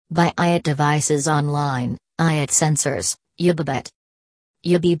By IoT Devices Online, IoT Sensors, Ubibot.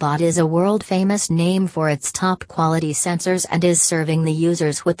 Ubibot is a world-famous name for its top-quality sensors and is serving the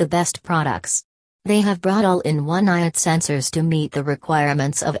users with the best products. They have brought all-in-one IoT sensors to meet the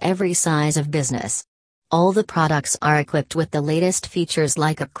requirements of every size of business. All the products are equipped with the latest features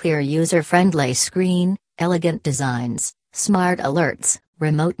like a clear user-friendly screen, elegant designs, smart alerts,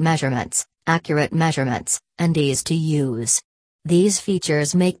 remote measurements, accurate measurements, and ease to use. These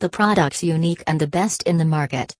features make the products unique and the best in the market.